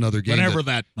 and another game. Whenever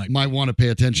that might want to pay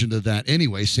attention to that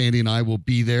anyway. Sandy and I will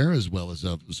be there, as well as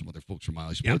some other folks from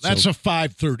Miley Sports. Yeah, that's a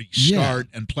 5:30 start,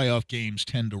 and playoff games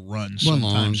tend to run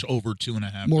sometimes over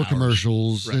 2.5 more hours.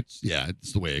 Commercials. Right.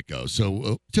 It's the way it goes.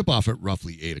 So tip-off at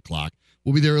roughly 8 o'clock.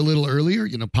 We'll be there a little earlier.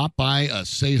 Pop by,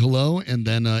 say hello, and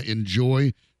then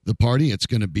enjoy the party. It's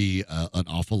going to be an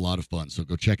awful lot of fun. So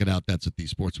go check it out. That's at the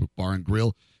Sportsbook Bar and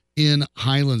Grill in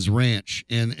Highlands Ranch.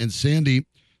 And Sandy,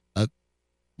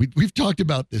 we've talked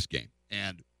about this game,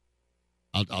 and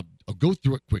I'll go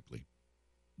through it quickly.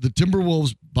 The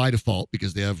Timberwolves, by default,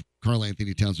 because they have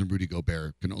Karl-Anthony Towns and Rudy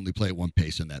Gobert, can only play at one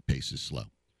pace, and that pace is slow.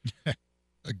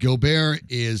 Gobert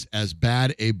is as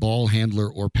bad a ball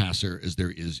handler or passer as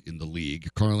there is in the league.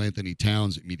 Karl-Anthony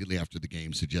Towns, immediately after the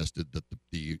game, suggested that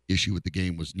the issue with the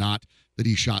game was not that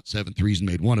he shot 7 threes and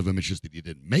made one of them. It's just that he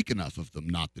didn't make enough of them,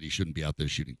 not that he shouldn't be out there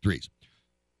shooting threes.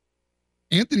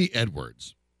 Anthony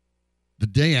Edwards, the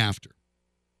day after,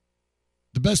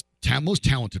 the best, most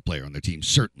talented player on their team,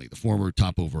 certainly the former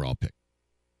top overall pick.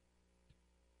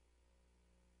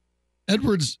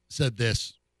 Edwards said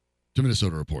this to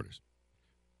Minnesota reporters.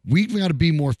 We've got to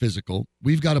be more physical.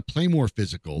 We've got to play more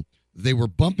physical. They were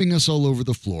bumping us all over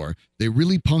the floor. They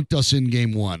really punked us in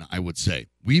game 1, I would say.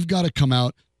 We've got to come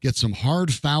out, get some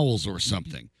hard fouls or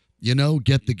something,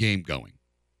 get the game going.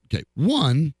 Okay,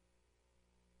 one,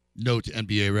 note to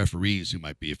NBA referees who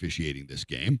might be officiating this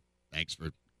game. Thanks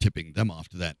for tipping them off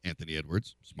to that, Anthony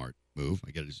Edwards. Smart move. I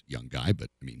get it as a young guy,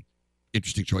 but,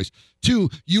 interesting choice. 2,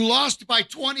 you lost by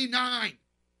 29.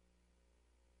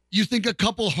 You think a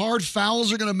couple hard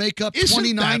fouls are going to make up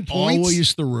 29 points?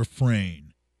 Always the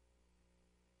refrain.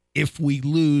 If we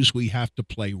lose, we have to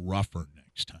play rougher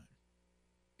next time.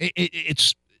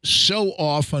 It's so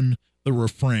often the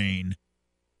refrain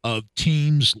of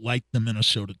teams like the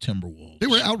Minnesota Timberwolves. They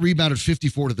were out-rebounded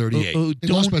 54-38. They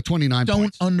lost by 29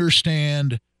 points. Don't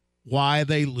understand why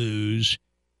they lose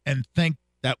and think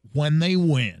that when they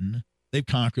win, they've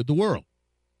conquered the world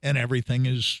and everything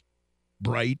is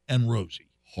bright and rosy.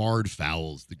 Hard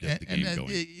fouls to get the game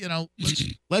going.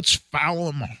 Let's foul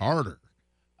them harder.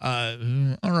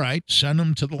 All right, send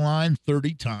them to the line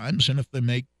 30 times, and if they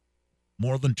make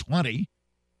more than 20,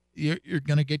 you're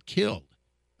going to get killed.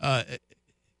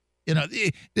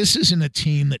 This isn't a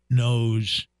team that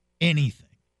knows anything.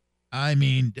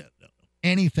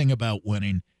 Anything about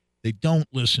winning. They don't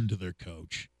listen to their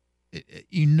coach.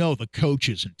 The coach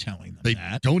isn't telling them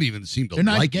that. They don't even seem to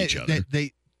like each other.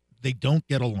 They don't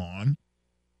get along.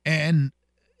 And,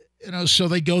 so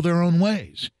they go their own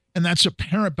ways. And that's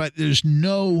apparent, but there's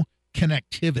no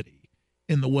connectivity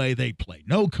in the way they play,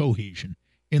 no cohesion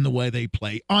in the way they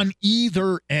play on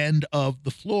either end of the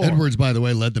floor. Edwards, by the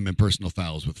way, led them in personal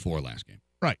fouls with 4 last game.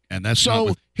 Right. And that's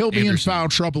so he'll be Anderson. in foul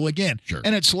trouble again. Sure.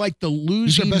 And it's like the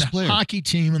losing hockey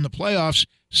team in the playoffs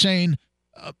saying,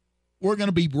 we're going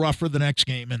to be rougher the next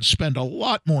game and spend a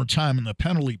lot more time in the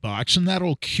penalty box, and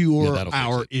that'll cure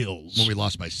our ills. When we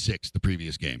lost by 6 the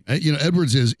previous game.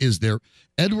 Edwards is there.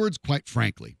 Edwards, quite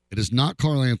frankly, it is not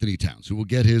Karl-Anthony Towns, who will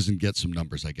get his and get some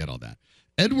numbers. I get all that.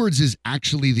 Edwards is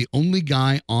actually the only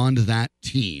guy on that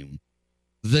team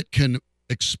that can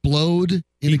explode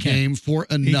in a game for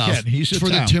enough for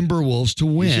the Timberwolves to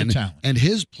win. And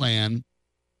his plan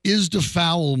is to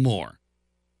foul more.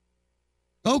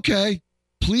 Okay.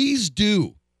 Please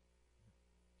do.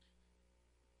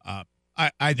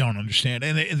 I don't understand.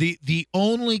 And the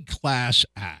only class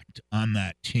act on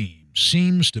that team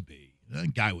seems to be a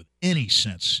guy with any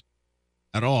sense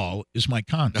at all is Mike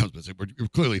Conley. We're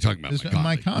clearly talking about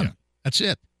Mike Conley. Yeah. That's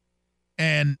it.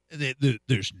 And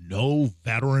there's no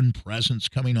veteran presence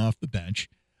coming off the bench.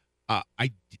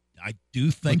 I do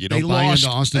think you they don't buy lost.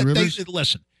 into Austin Rivers?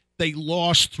 Listen, they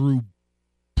lost through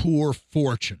poor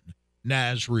fortune.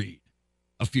 Naz Reid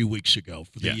a few weeks ago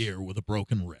for the year with a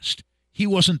broken wrist. He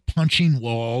wasn't punching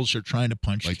walls or trying to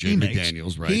punch like teammates.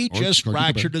 McDaniels, right? He just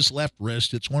fractured his left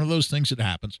wrist. It's one of those things that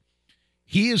happens.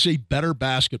 He is a better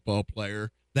basketball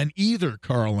player than either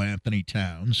Karl Anthony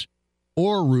Towns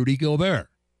or Rudy Gobert.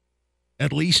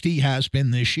 At least he has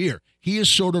been this year. He has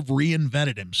sort of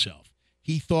reinvented himself.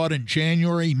 He thought in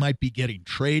January he might be getting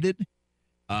traded.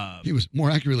 He was more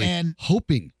accurately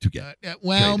hoping to get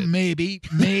traded.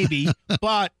 maybe.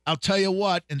 But I'll tell you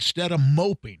what, instead of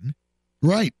moping,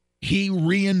 right, he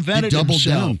reinvented himself.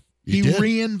 Down. He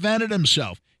reinvented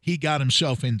himself. He got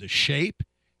himself into shape.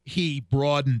 He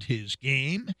broadened his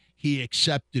game. He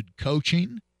accepted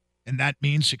coaching, and that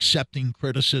means accepting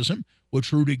criticism,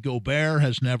 which Rudy Gobert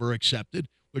has never accepted,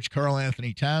 which Karl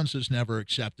Anthony Towns has never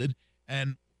accepted,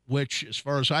 and which, as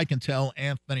far as I can tell,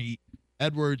 Anthony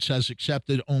Edwards has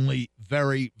accepted only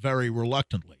very, very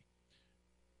reluctantly.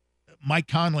 Mike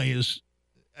Conley has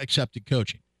accepted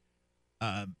coaching.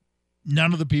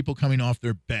 None of the people coming off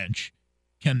their bench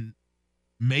can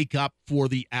make up for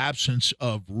the absence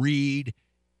of Reed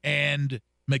and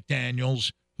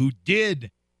McDaniels, who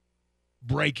did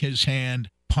break his hand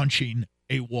punching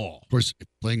a wall. Of course,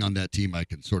 playing on that team, I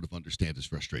can sort of understand his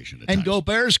frustration at and times.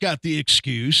 Gobert's got the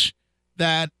excuse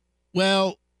that,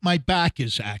 well, my back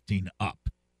is acting up.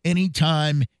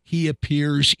 Anytime he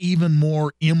appears even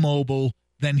more immobile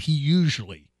than he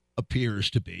usually appears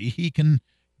to be, he can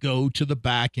go to the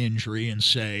back injury and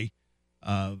say,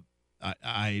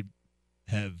 I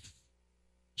have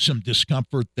some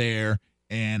discomfort there,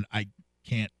 and I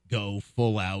can't go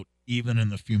full out even in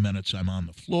the few minutes I'm on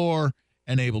the floor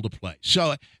and able to play.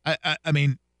 So, I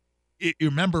mean, you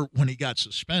remember when he got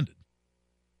suspended,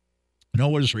 you know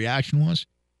what his reaction was?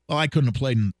 Well, I couldn't have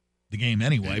played in the game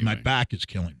anyway. My back is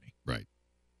killing me. Right.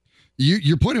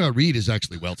 Your point about Reed is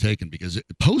actually well taken, because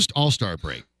post All-Star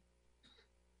break,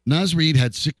 Naz Reid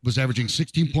was averaging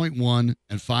 16.1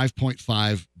 and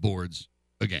 5.5 boards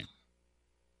a game.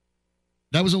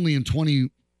 That was only in 21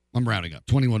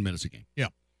 minutes a game. Yeah.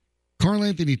 Karl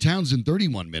Anthony Towns in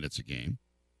 31 minutes a game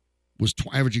was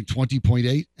averaging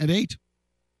 20.8 and 8.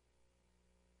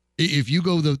 If you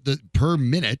go the per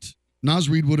minute, Naz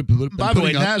Reid would have been By the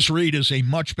way, Naz Reid is a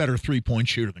much better three-point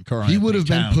shooter than Karl Anthony Towns. He would have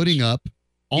been putting up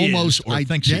almost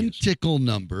identical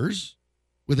numbers numbers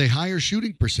with a higher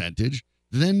shooting percentage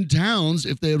than Towns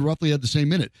if they had roughly had the same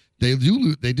minute. They did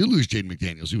lose Jaden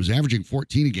McDaniels. He was averaging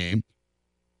 14 a game,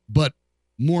 but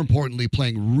more importantly,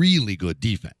 playing really good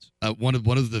defense. One of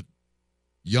the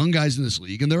young guys in this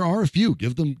league, and there are a few.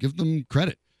 Give them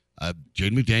credit.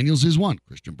 Jaden McDaniels is one.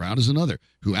 Christian Brown is another,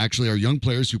 who actually are young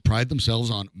players who pride themselves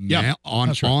on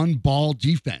on-ball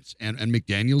defense. And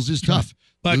McDaniels is tough.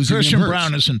 But Christian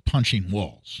Brown isn't punching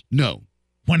walls. No.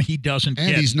 When he doesn't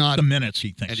get the minutes he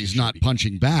thinks. And he's not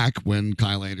punching back when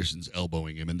Kyle Anderson's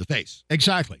elbowing him in the face.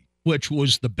 Exactly, which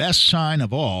was the best sign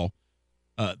of all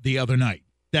the other night.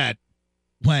 That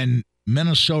when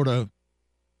Minnesota,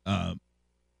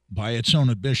 by its own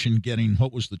admission, getting,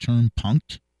 what was the term,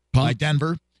 punked by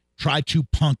Denver, tried to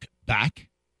punk back,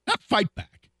 not fight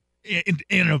back,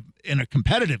 in a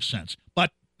competitive sense,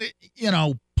 but,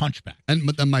 punch back. And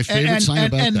my favorite sign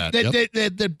about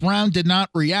that. That Brown did not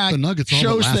react. The Nuggets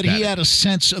shows that he had a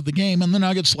sense of the game, and the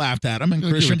Nuggets laughed at him, and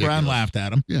Christian Brown laughed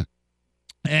at him. Yeah.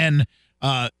 And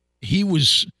he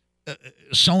was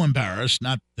so embarrassed,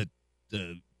 not that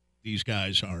these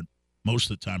guys are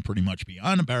most of the time pretty much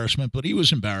beyond embarrassment, but he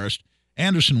was embarrassed.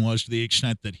 Anderson was, to the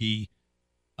extent that he,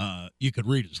 you could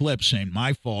read his lips saying,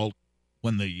 my fault,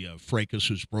 when the fracas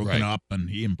was broken up and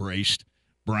he embraced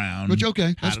Brown. Which,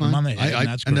 okay, that's fine. On the head,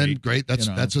 that's and great. then great.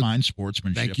 That's fine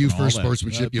sportsmanship. Thank you for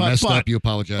sportsmanship. You messed up. You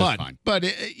apologize. Fine. But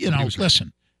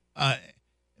listen,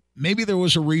 maybe there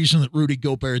was a reason that Rudy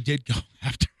Gobert did go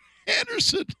after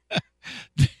Anderson,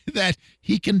 that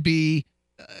he can be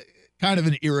kind of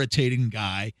an irritating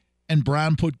guy, and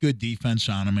Brown put good defense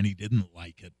on him, and he didn't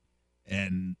like it,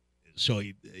 and so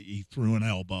he threw an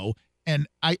elbow. And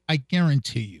I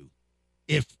guarantee you,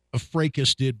 if a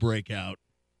fracas did break out,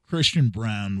 Christian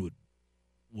Brown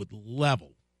would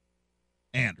level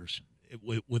Anderson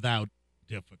without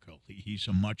difficulty. He's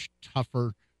a much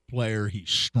tougher player. He's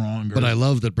stronger. But I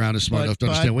love that Brown is smart enough to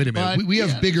understand, wait a minute, we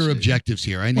have bigger objectives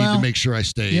here. I need to make sure I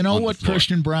stay You know on what the floor.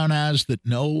 Christian Brown has that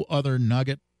no other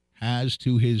Nugget has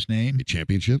to his name? A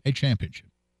championship? A championship.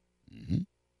 Mm-hmm.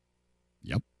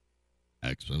 Yep.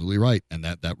 Absolutely right, and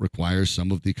that requires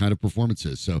some of the kind of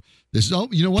performances. So this is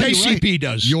you know what KCP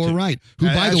does. You're too. right. Who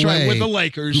by the way right, with the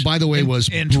Lakers, who by the way was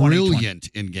in brilliant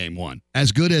in Game 1,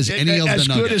 as good as any of the Nuggets.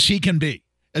 As good as he can be.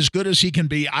 As good as he can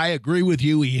be. I agree with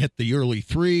you. He hit the early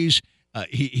threes.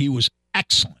 He was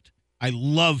excellent. I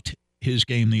loved his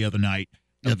game the other night.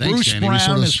 Yeah, thanks, Bruce Danny. Brown We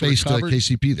sort of is spaced recovered.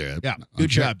 KCP there. Yeah, good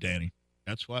job, Danny.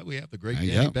 That's why we have the great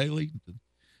Danny Bailey to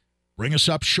bring us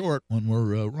up short when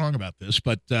we're wrong about this.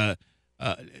 But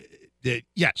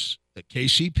yes, the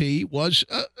KCP was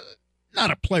not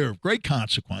a player of great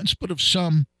consequence, but of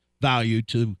some value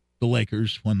to the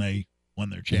Lakers when they won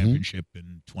their championship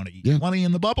in 2020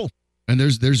 in the bubble. And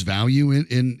there's value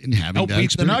in having Help that beat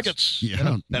experience. the Nuggets.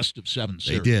 Yeah, best of 7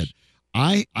 series. They did.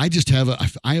 I just have a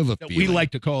feeling We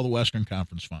like to call the Western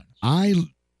Conference Finals.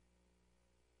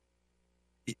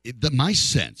 My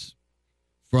sense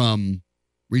from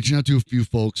reaching out to a few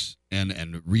folks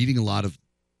and reading a lot of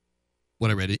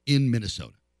what I read in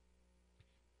Minnesota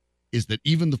is that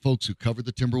even the folks who cover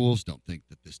the Timberwolves don't think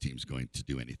that this team's going to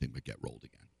do anything but get rolled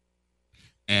again.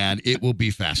 And it will be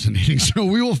fascinating. So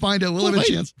we will find out. We'll have a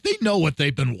chance. They know what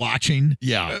they've been watching.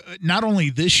 Yeah. Not only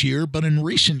this year, but in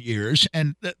recent years.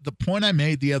 And the point I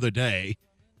made the other day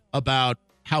about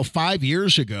how 5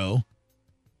 years ago,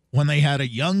 when they had a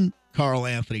young Karl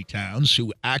Anthony Towns,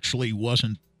 who actually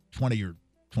wasn't 20 or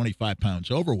 25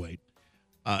 pounds overweight,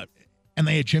 and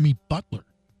they had Jimmy Butler,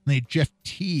 and they had Jeff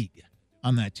Teague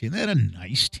on that team. They had a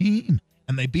nice team.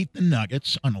 And they beat the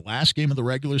Nuggets on the last game of the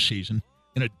regular season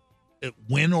in a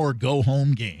win or go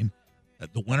home game.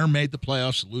 The winner made the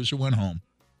playoffs, the loser went home.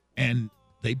 And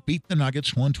they beat the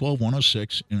Nuggets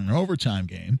 112-106 in an overtime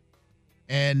game.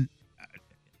 And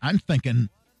I'm thinking,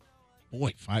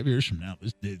 boy, 5 years from now,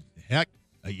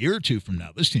 a year or two from now,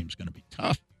 this team's going to be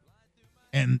tough.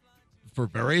 And for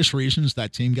various reasons,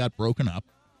 that team got broken up.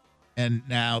 And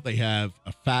now they have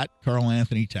a fat Karl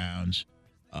Anthony Towns,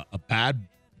 a bad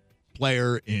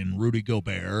player in Rudy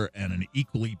Gobert, and an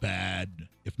equally bad,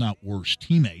 if not worse,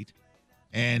 teammate.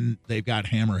 And they've got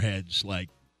hammerheads like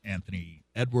Anthony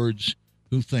Edwards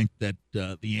who think that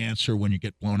the answer when you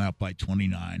get blown out by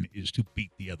 29 is to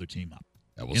beat the other team up.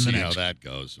 Yeah, we'll see how that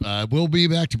goes. We'll be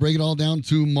back to break it all down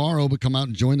tomorrow, but come out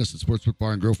and join us at Sportsbook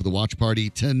Bar and Grill for the watch party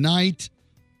tonight.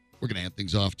 We're going to hand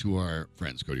things off to our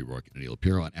friends Cody Rourke and Neil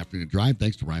Apiro on Afternoon Drive.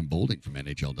 Thanks to Ryan Boulding from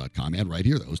NHL.com and right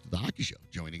here, the host of The Hockey Show,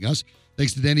 joining us.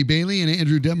 Thanks to Danny Bailey and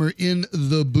Andrew Demmer in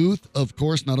the booth, of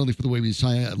course, not only for the way we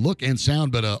look and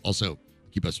sound, but also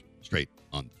keep us straight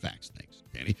on the facts. Thanks,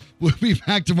 Danny. We'll be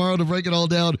back tomorrow to break it all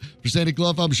down. For Sandy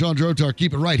Clough, I'm Sean Drotar.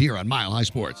 Keep it right here on Mile High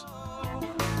Sports.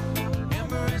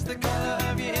 Amber is the color